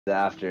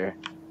after.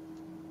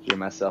 Hear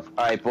myself.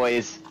 All right,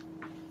 boys.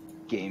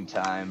 Game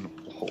time.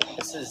 Oh.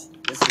 This is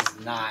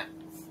not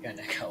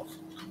gonna go.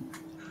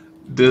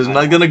 This is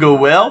not gonna go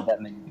well.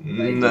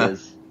 Nah.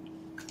 It's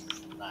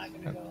not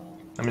gonna go.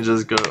 Let me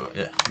just go.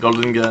 Yeah,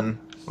 golden gun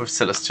with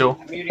Celestial.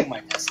 I'm muting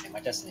my Destiny. My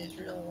Destiny is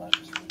really loud.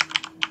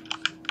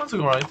 That's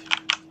alright.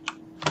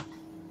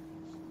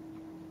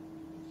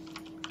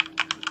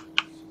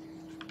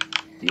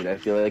 Dude, I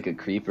feel like a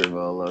creeper,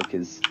 Volo,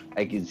 because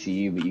I can see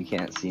you, but you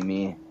can't see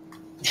me.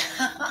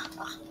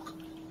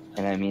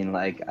 And I mean,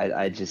 like,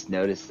 I just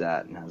noticed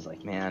that, and I was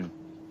like, man.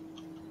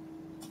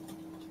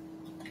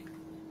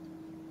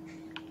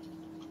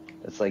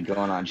 It's like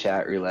going on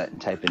chat roulette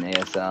and typing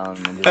ASL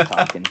and then just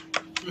talking.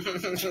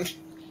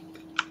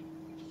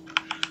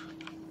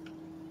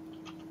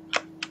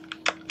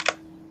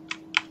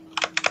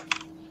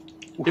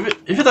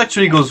 If it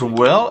actually goes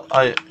well,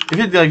 I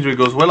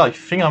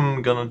think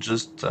I'm gonna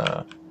just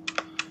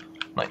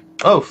like,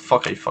 oh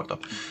fuck, I fucked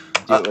up.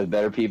 Do it with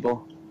better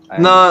people.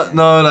 No,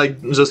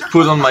 like just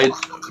put on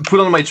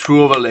my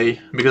true overlay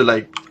because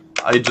like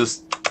I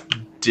just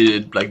did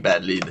it like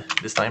badly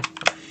this time.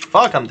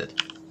 Fuck, I'm dead.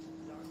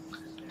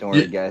 Don't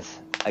worry, guys.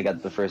 I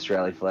got the first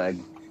rally flag.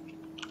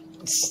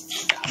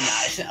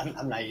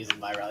 I'm not using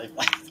my rally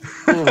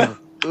flag.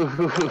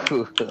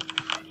 Ooh.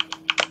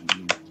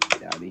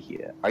 Get out of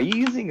here. Are you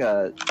using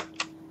a?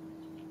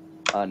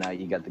 Oh no,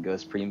 you got the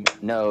Ghost Prem.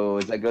 No,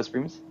 is that Ghost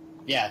Primus?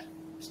 Yeah.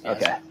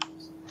 Okay.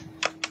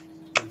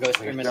 Ghost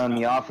You're Primus. throwing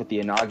me off with the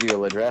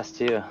inaugural address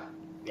too.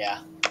 Yeah.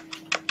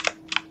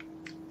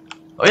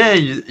 Oh yeah,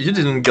 you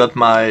didn't got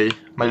my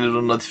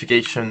little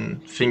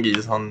notification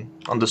thingies on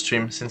the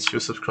stream since you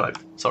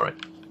subscribed. Sorry.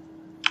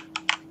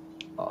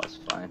 Oh, it's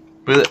fine.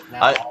 But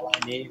Now all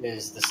I need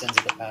is the sins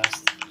of the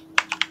past.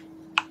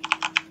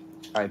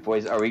 All right,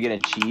 boys. Are we gonna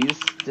cheese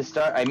to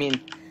start? I mean,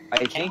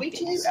 I think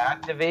if you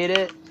activate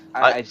it,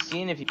 I've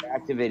seen if you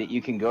activate it,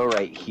 you can go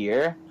right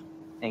here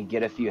and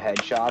get a few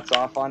headshots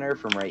off on her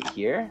from right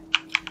here.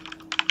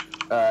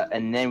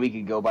 And then we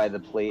could go by the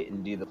plate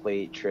and do the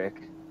plate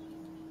trick.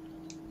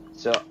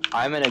 So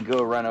I'm gonna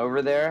go run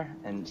over there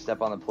and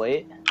step on the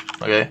plate.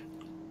 Okay.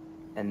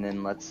 And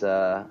then let's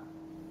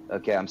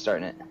okay, I'm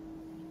starting it.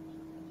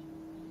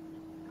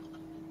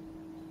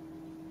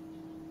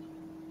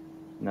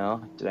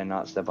 No, did I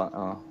not step on?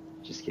 Oh,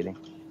 just kidding.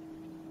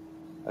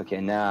 Okay,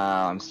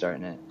 now I'm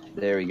starting it.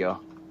 There we go.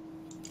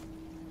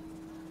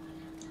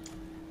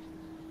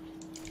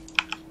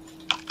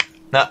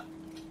 Nah.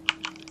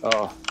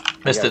 Oh,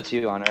 missed it.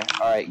 2 on her.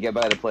 All right, get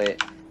by the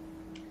plate.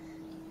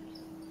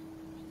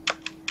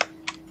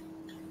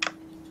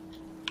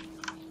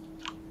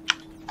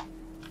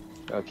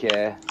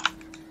 Okay,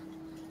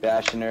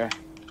 bashing her.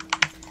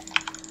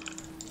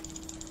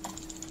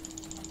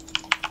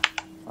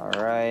 All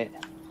right.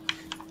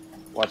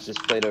 Watch this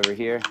plate over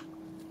here.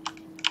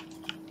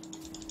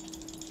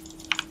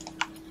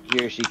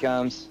 Here she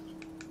comes.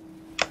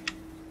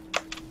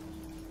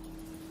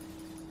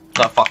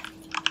 Ah, fuck.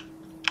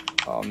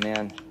 Oh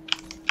man.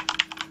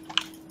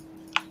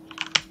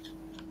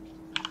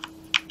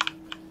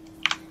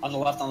 On the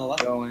left, on the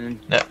left. Going.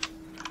 Yeah.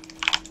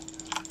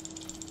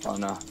 Oh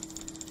no.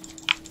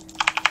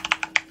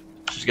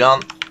 She's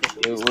gone.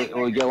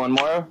 We get one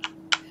more?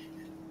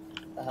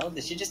 The hell?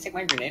 Did she just take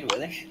my grenade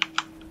with her?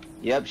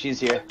 Yep, she's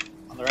here.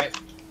 On the right.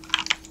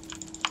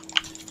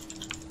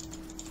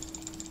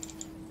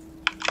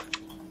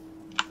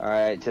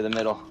 Alright, to the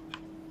middle.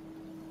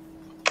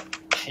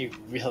 I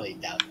really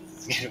doubt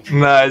this is gonna be.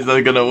 Nah, it's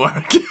not gonna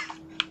work.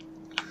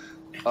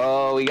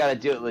 Oh, we gotta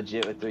do it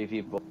legit with 3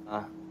 people.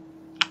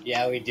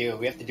 Yeah, we do.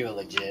 We have to do it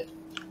legit.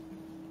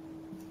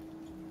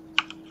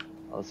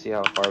 Let's see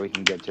how far we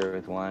can get to her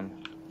with 1.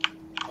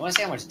 I want to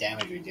see how much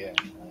damage we do.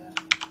 Actually.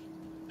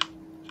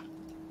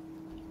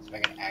 So if I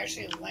can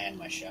actually land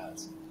my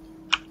shots.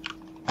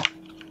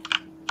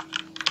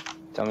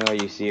 Tell me where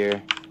you see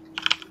her.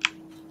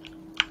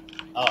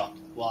 Oh,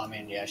 well, I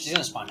mean, yeah, she's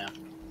gonna spawn now.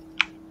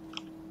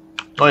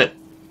 Oh yeah.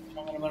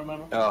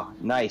 Oh,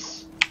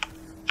 nice.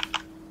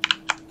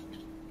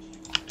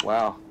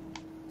 Wow.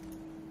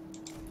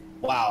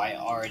 Wow, I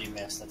already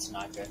missed. That's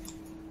not good.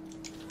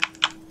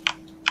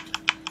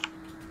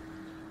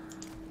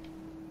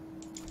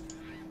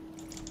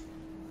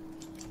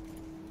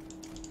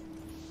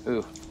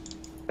 Ooh.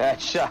 Bad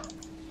shot.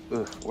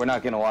 Ooh, we're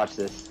not gonna watch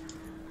this.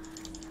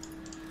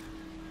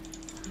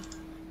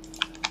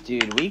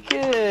 Dude, we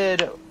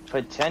could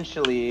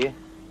potentially,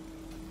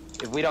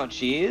 if we don't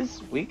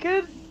cheese, we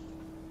could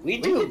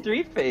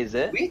 3-phase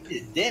it. We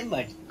did that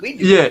much. We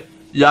do. Yeah.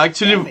 Yeah.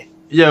 Actually,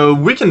 yeah.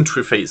 We can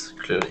 3-phase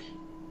clearly.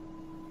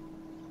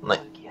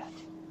 Like. Yeah.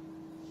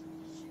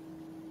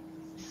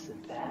 This is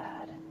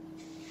bad.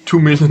 2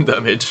 million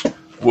damage.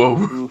 Whoa.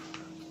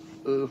 Oof.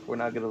 Oof. We're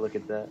not gonna look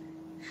at that.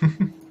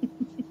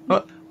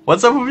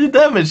 What's up with your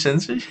damage,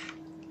 Sensei?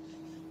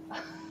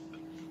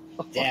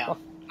 Damn,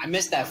 I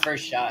missed that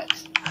first shot.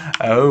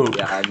 Oh.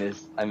 Yeah,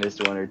 I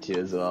missed 1 or 2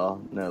 as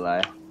well. No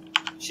lie.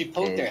 She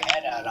poked her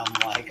head out. I'm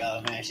like,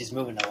 oh man, she's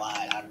moving a lot.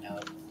 I don't know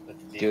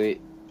what to do.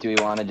 Do we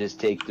want to just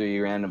take 3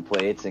 random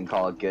plates and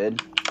call it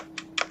good?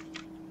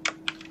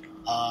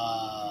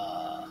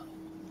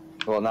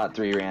 Well, not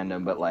 3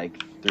 random, but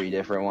like 3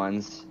 different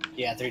ones.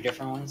 Yeah, 3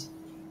 different ones.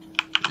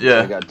 Yeah.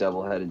 So I got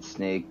double-headed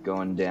snake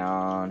going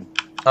down.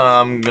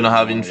 I'm gonna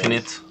have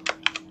infinite.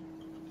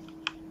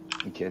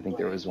 Okay, I think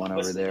there was one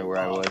over there where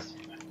I was.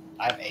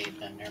 I have 8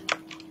 then, never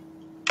mind.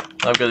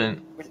 I've got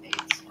in. Where's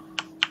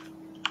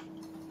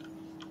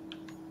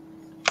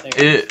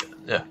 8?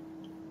 Yeah.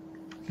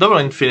 Double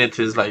infinite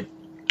is like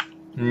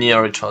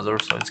near each other,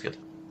 so it's good.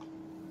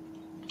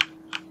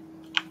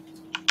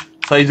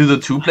 So I do the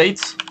 2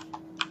 plates.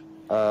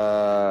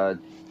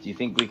 Do you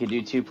think we could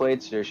do 2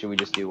 plates, or should we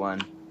just do 1?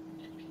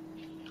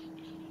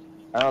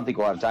 I don't think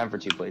we'll have time for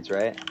 2 plates,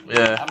 right?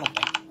 Yeah. I don't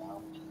think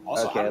so.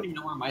 Also, Okay. I don't even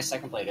know where my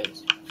second plate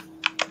is.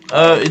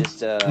 It's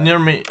just, near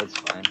me. That's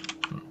fine.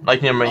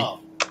 Like near me. Oh,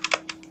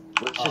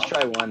 Let's just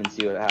try 1 and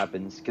see what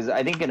happens. Because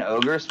I think an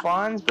ogre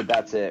spawns, but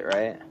that's it,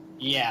 right?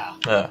 yeah.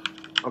 Yeah.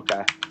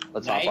 Okay.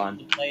 Let's Knight, hop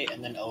on. plate,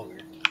 and then ogre.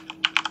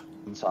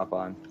 Let's hop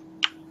on.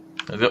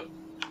 Let's go.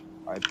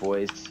 Alright,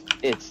 boys.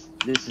 This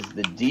is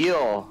the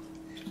deal.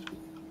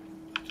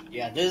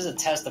 Yeah, this is a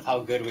test of how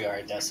good we are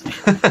at Destiny.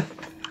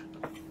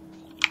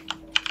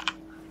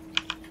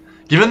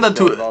 Given that Let's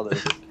go with all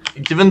this.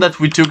 given that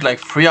we took like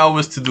 3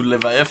 hours to do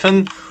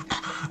Leviathan,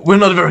 we're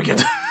not very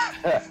good.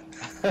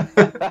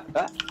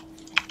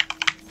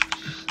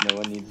 No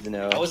one needs to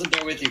know. I wasn't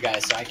there with you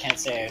guys, so I can't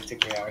say it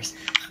took 3 hours.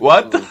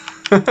 What?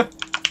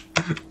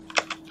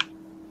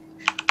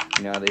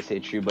 You know how they say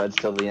true buds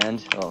till the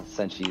end? Well,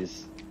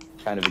 Senchi's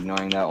kind of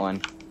ignoring that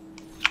one.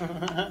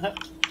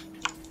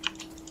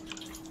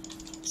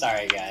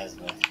 Sorry, guys,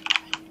 but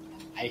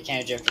I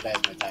can't jeopardize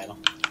my title.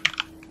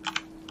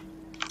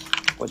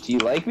 What, do you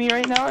like me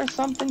right now or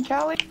something,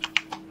 Callie?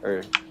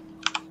 Or,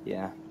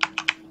 yeah.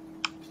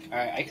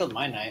 Alright, I killed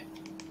my knight.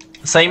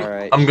 Same.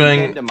 Alright, I'm she going.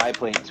 came to my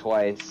plate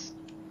twice.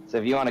 So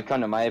if you want to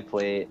come to my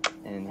plate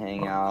and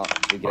hang out,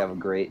 we could have a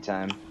great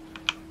time.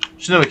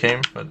 She never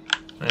came, but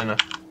you know.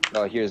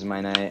 Oh, here's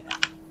my night.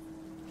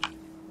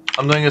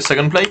 I'm doing a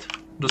second plate,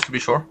 just to be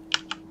sure.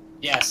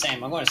 Yeah,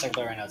 same. I'm going to second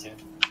plate right now, too.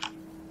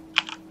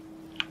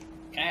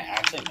 Can I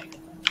actually make it?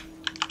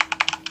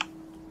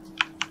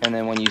 And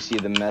then when you see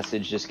the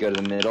message, just go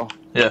to the middle,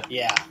 Yeah.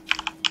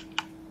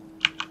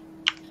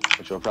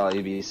 which will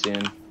probably be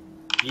soon.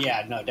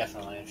 Yeah, no,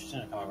 definitely. She's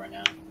gonna come up right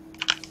now.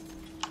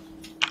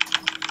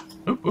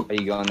 Oop, oop. Are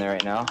you going there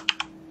right now?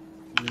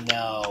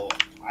 No.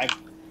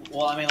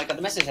 Well, I mean, like,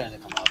 the message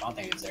hasn't come up. I don't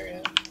think it's there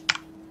yet.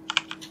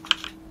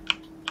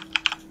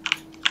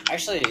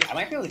 Actually, I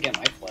might be able to get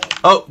my play.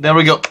 Oh, there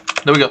we go.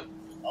 There we go.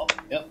 Oh,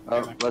 yep. Oh,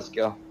 never mind. let's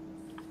go.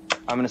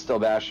 I'm gonna still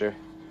bash her.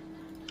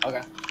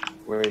 Okay.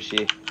 Where is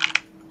she?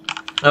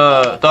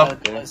 Top.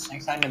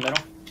 Next time in the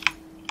middle.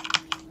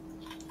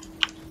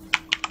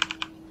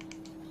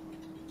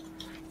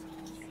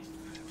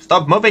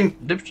 Stop moving.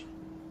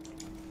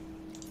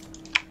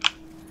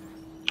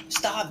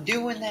 Stop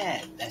doing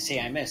that! See,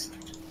 I missed.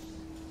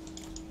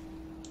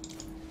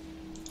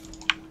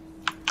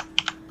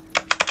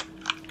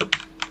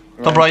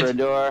 Top right. For a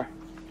door.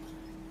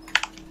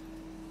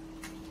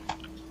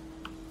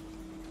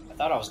 I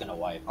thought I was gonna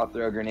wipe. I'll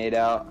throw a grenade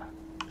out.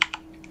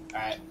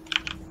 Alright.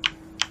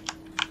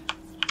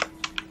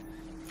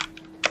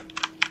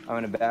 I'm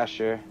gonna bash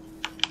her.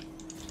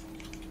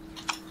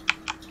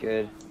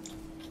 Good.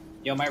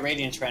 Yo, my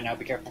radiance right now,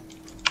 be careful.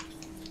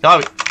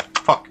 Got it.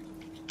 Fuck.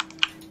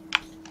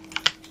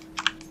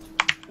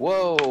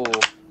 Whoa!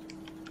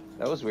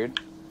 That was weird.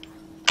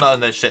 No,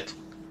 no shit.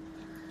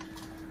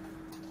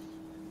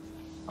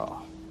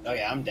 Oh, Oh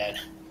yeah, I'm dead.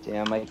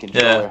 damn, my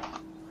controller. Yeah.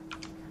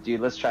 Dude,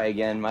 let's try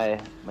again. My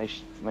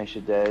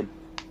shit died.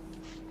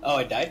 Oh,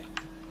 it died?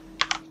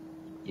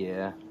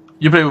 Yeah,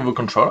 You play with a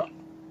controller?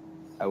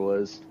 I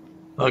was.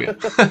 Okay.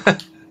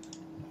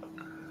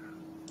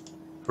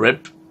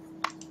 Rip.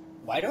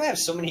 Why do I have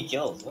so many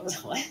kills?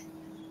 What?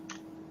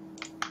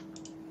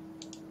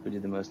 Who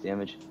did the most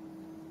damage?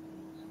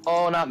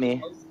 Oh, not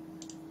me.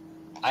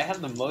 I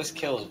have the most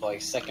kills, but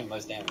like second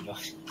most damage.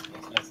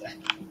 What's that?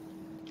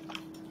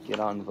 Get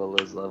on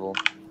Vola's level.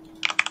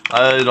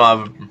 I don't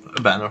have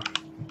a banner.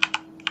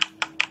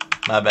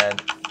 My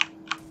bad.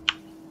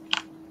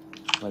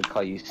 I'm gonna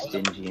call you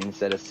Stingy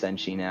instead of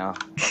Senshi now.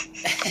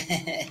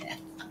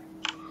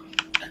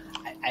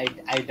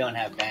 I don't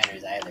have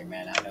banners either,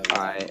 man.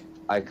 I know.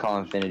 I call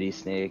Infinity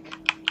Snake.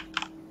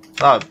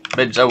 Ah,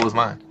 bitch, that was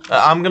mine.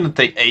 I'm gonna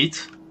take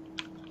 8.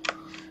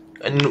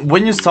 And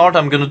when you start,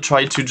 I'm gonna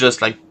try to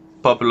just like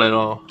pop a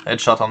little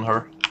headshot on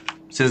her,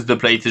 since the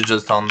plate is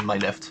just on my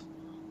left.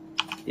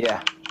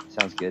 Yeah,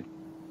 sounds good.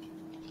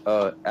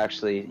 Oh,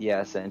 actually,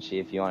 yeah, Senshi,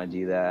 if you want to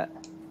do that,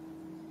 if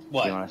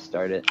What? you want to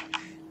start it.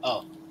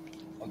 Oh,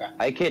 okay.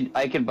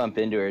 I could bump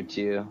into her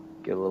too,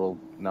 get a little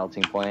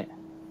melting point.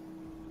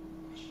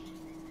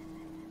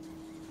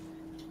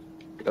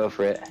 Go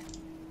for it.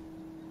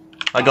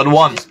 I got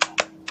 1. She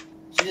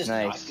just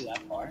Nice. knocked you that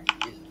far.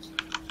 Jesus.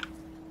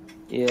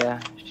 Yeah,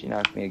 she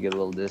knocked me a good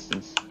little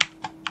distance.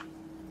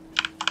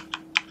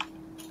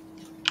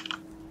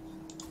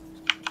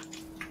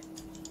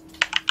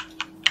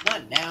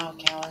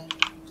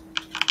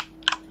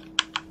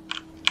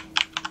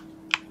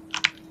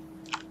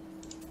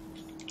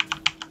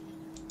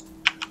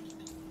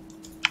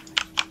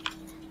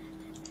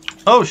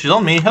 Oh, she's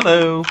on me.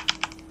 Hello.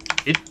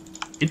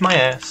 Eat my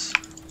ass.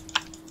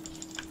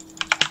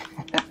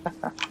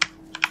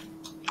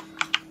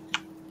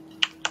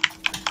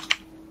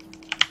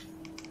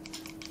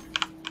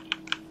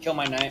 Kill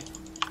my knight.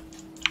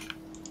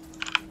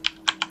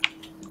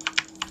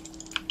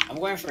 I'm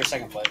going for a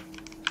second plate.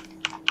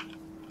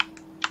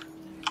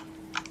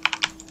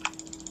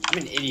 I'm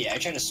an idiot. I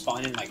tried to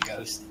spawn in my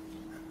ghost.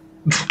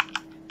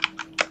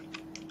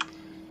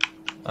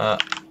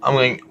 I'm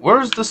going.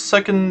 Where's the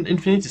second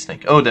Infinity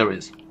Snake? Oh, there it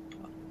is.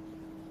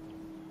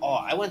 Oh,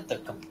 I went the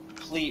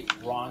complete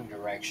wrong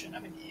direction.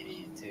 I'm an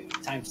idiot too.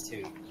 Times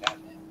 2.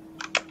 Goddamn.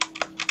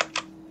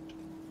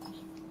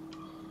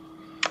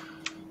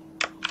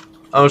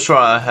 I'm sure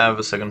I have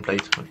a second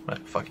plate. But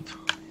fuck it.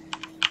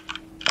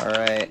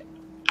 Alright.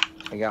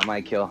 I got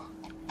my kill.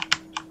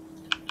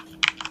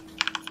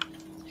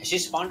 Has she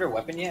spawned her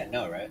weapon yet?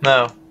 No, right?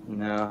 No.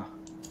 No.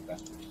 Okay.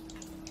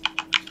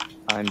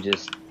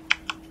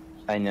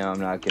 I know I'm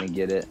not gonna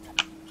get it.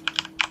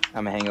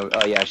 I'm gonna hang over.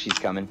 Oh yeah, she's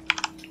coming.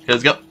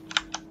 Let's go.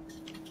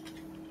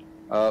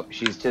 Oh,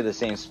 she's to the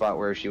same spot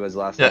where she was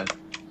last Yeah. time.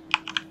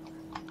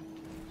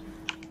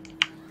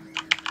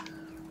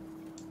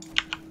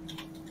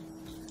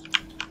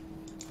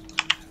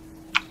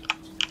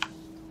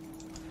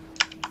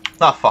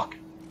 Ah, fuck.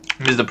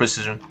 Missed the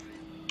precision.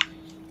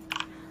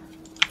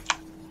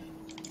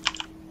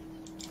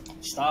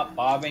 Stop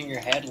bobbing your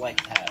head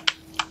like that.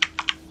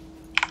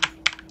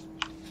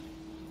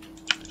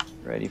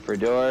 Ready for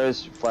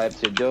doors. Fly up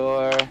to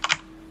door.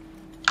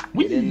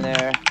 Get in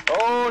there.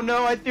 Oh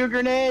no, I threw a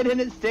grenade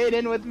and it stayed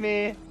in with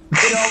me.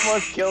 It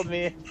almost killed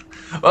me.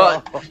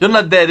 Well, you're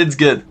not dead. It's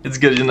good. It's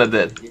good. You're not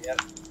dead.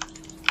 Yep.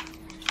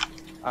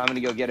 I'm gonna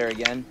go get her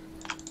again.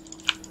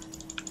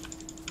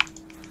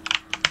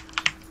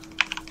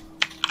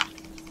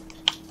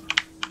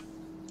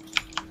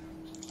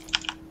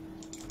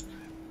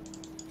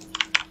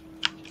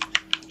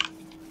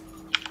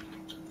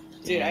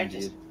 Dude, Damn, I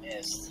just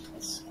missed.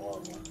 That's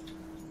horrible.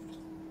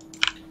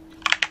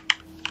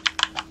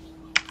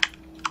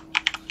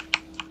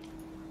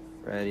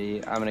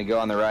 Ready. I'm gonna go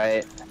on the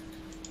right.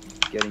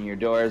 Get in your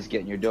doors.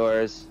 Get in your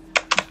doors.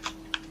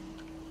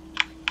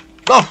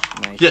 Oh,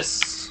 Nice.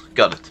 yes.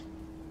 Got it.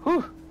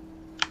 Whew.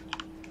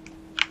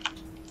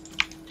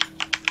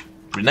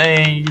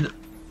 Grenade.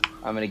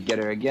 I'm gonna get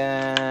her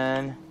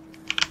again.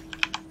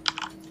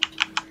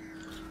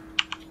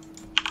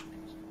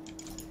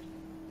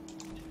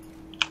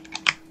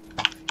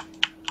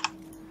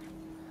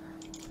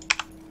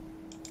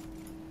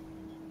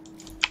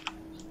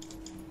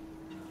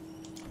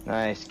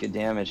 Nice, good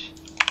damage.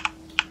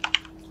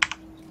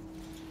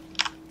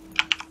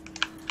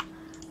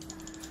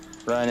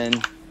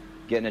 Running,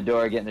 getting a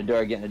door, getting a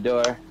door, getting a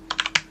door.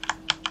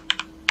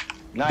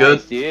 Nice,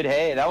 Good. dude.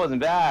 Hey, that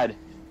wasn't bad.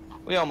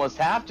 We almost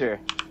halved her.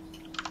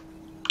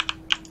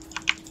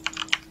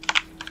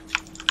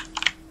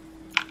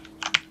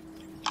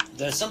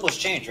 The symbols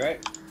change,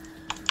 right?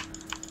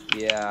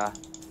 Yeah.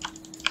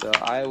 So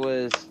I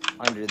was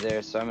under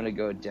there, so I'm gonna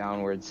go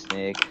downward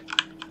snake.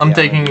 I'm Yeah,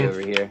 taking gonna be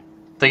over here.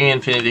 taking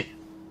Infinity.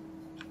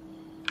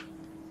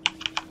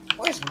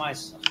 Where's my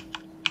son?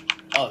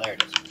 Oh, there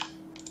it is.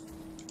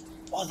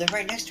 Oh, they're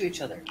right next to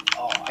each other.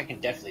 Oh, I can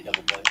definitely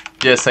double play.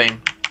 Yeah,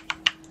 same.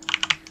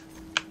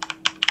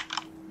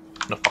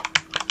 No,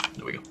 fuck.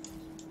 There we go.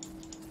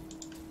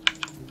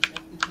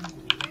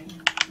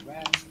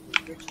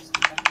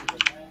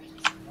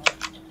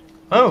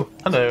 Oh,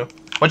 hello.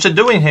 What you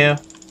doing here?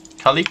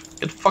 Kali, get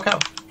the fuck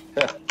out.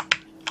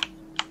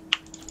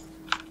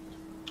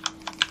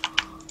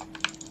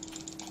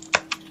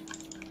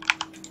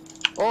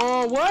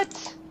 Oh,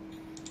 what?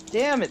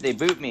 Damn it, they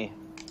boot me.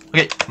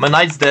 Okay, my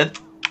knight's dead.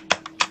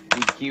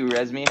 You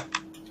res me?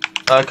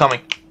 Coming.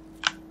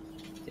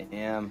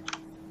 Damn.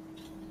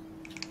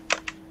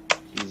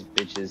 These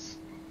bitches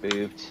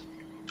booped.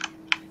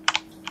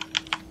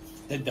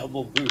 The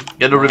double boot.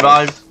 Get a Nice.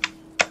 revive.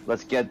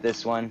 Let's get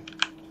this one.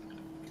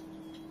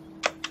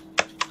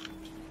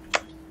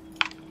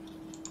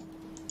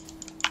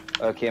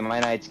 Okay, my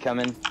knight's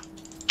coming.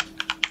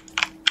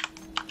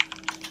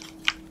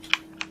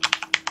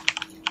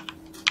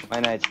 My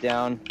knight's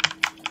down.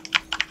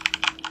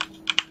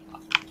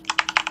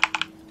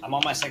 I'm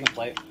on my second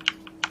plate.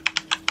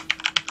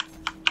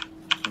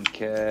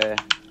 Okay.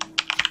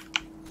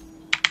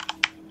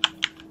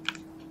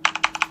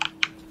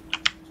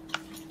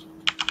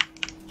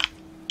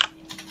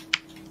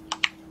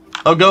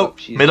 Oh, go. Oh,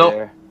 she's Middle.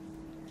 there.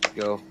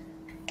 Go.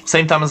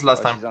 Same time as last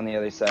Oh, time. she's on the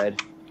other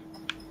side.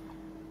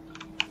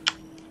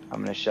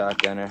 I'm gonna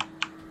shotgun her.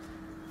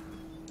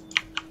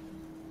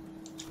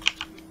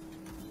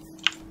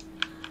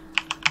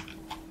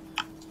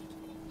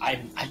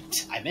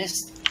 I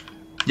missed.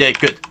 Yeah,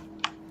 good.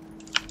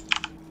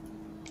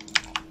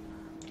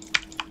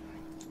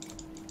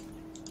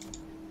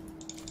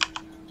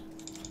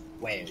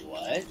 Wait,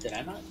 what? Did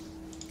I not?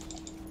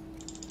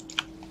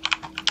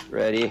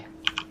 Ready.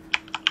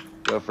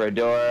 Go for a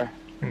door.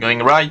 I'm going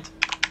right.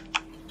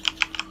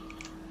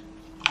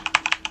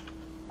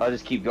 I'll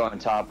just keep going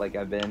top like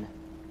I've been.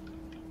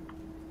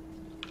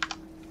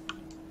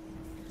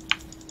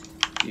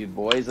 Dude,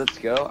 boys, let's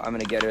go. I'm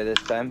gonna get her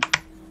this time.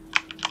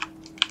 I'm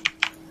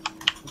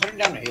putting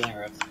down a healing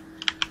rope.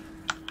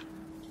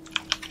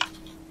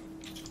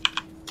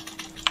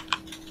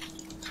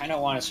 Kinda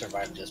wanna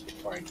survive this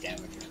before I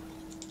damage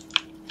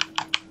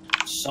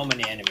her. So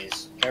many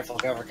enemies. Careful,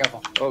 careful,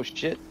 careful. Oh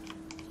shit.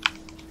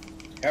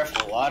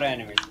 Careful, a lot of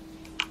enemies.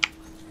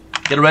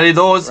 Get ready,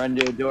 doors. Run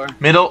to a door.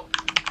 Middle.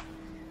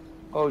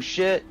 Oh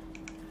shit.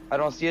 I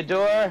don't see a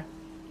door.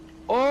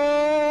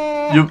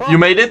 Oh! You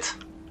made it?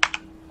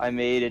 I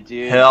made it,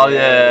 dude. Hell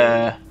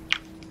yeah.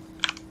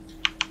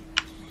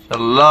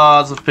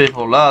 Lots of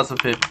people, lots of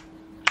people.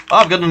 Oh,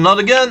 I've got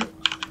another gun.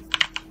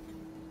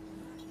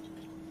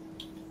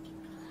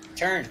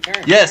 Turn,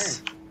 turn.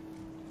 Yes. Turn.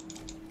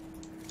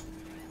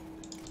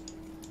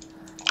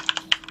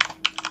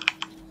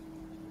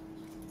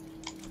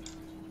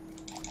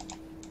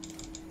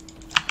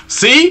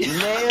 See?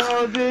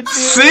 Nailed it, dude.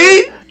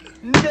 See?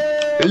 Nailed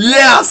it.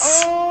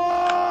 Yes. Oh!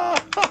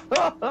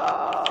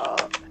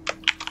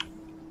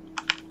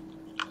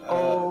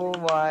 Oh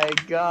my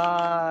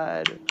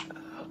god.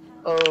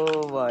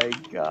 Oh my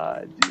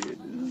god, dude.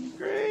 This is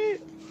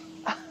great.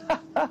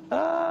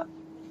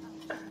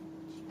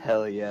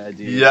 Hell yeah, dude.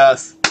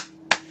 Yes.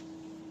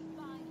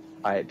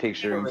 Alright,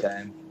 picturing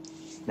time.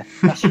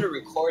 I should have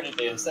recorded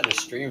it instead of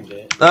streamed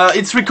it.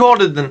 It's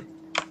recorded then.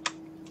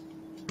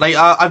 Like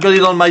I've got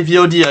it on my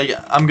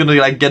VOD. I'm gonna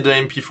like get the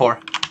MP4.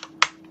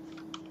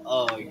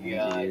 Oh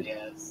god, Dude.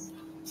 yes.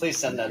 Please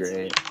send that to me.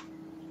 Great.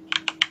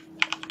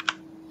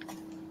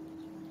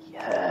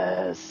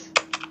 Yes.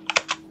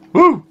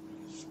 Woo!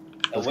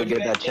 Let's go What do you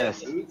get that guys get,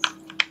 chest. boots?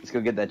 Let's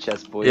go get that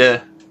chest, boys.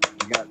 Yeah.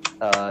 We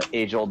got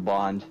age-old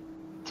bond.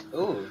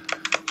 Ooh.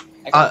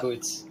 I got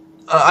boots.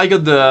 I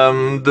got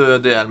the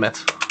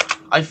helmet.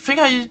 I think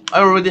I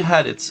already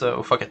had it,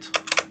 so fuck it.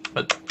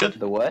 But good.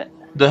 The what?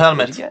 The What'd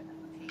helmet. you get?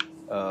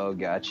 Oh,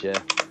 gotcha.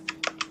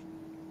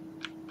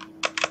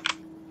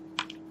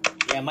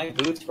 Yeah, my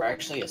boots were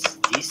actually a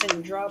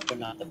decent drop, but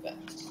not the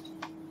best.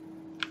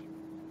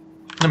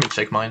 Let me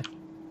check mine.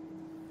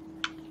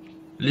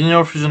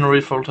 Linear fusion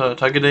rifle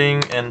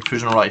targeting and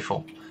fusion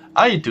rifle.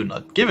 I do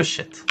not give a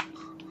shit.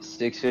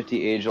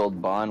 650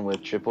 age-old bond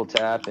with triple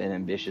tap and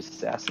ambitious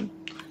assassin.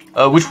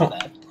 Which Not one?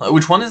 bad.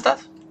 Which one is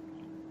that?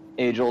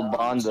 Age-old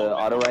bond, the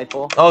auto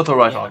rifle. Auto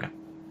rifle. Yeah. Okay.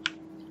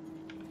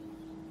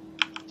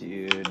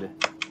 Dude,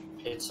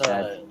 It's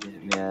that's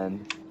it,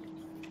 man.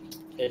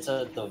 it's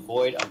the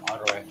void of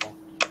auto rifle.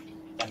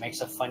 That makes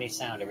a funny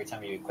sound every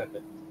time you equip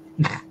it.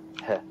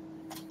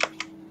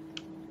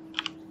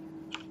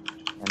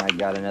 And I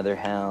got another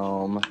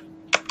helm.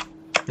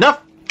 No.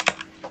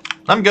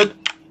 I'm good.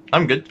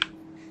 I'm good.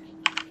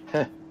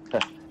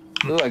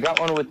 Ooh, I got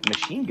one with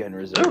machine gun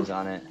reserves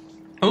on it.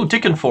 Oh,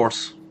 Tekken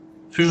Force.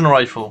 Fusion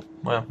rifle.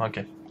 Well,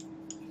 okay.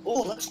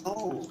 Oh, let's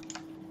go.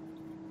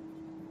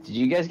 Did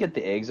you guys get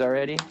the eggs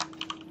already?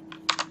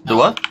 The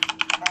what?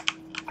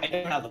 I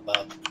don't have the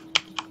bow.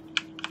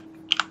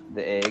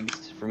 The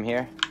eggs from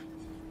here?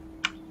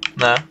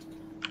 Nah.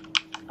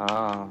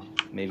 Oh,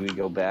 maybe we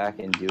go back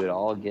and do it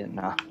all again.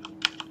 Nah.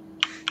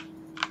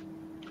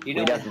 You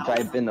We'd have to how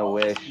type in the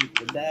flawless wish. you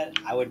did that,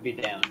 I would be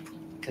down.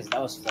 Because that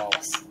was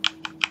flawless.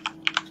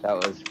 That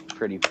was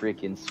pretty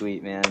freaking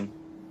sweet, man.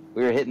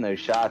 We were hitting those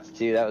shots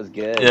too. That was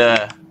good.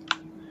 Yeah.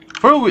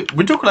 Bro,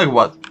 we took like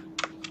what?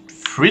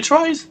 3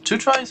 tries? 2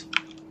 tries?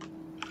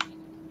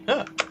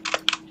 Yeah.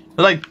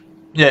 Like,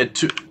 yeah,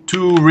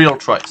 two real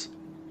tries.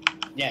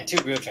 Yeah,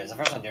 2 real tries. The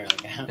first one didn't really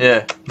count.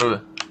 Yeah,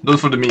 no,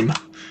 those for the meme.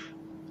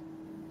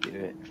 Do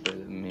it for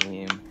the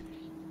meme.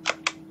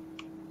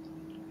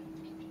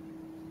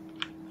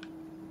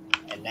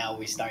 And now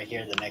we start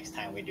here the next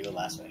time we do a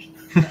last wish.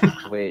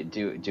 Wait,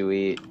 do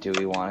we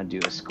want to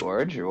do a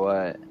Scourge or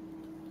what?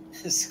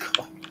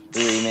 Score.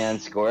 3-man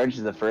Scourge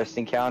is the first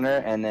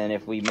encounter, and then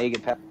if we make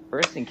it past the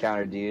first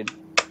encounter, dude,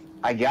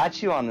 I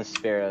got you on the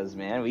Sparrows,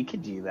 man. We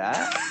could do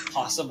that.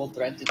 Possible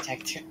threat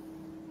detector.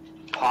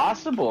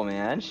 Possible,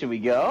 man. Should we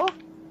go?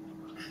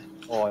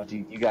 Oh,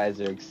 dude, you guys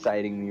are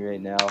exciting me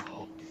right now.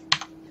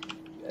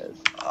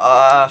 Yes.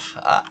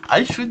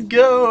 I should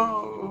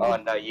go. Oh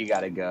no, you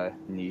gotta go.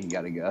 You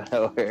gotta go.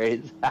 No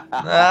worries.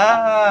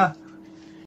 Ah.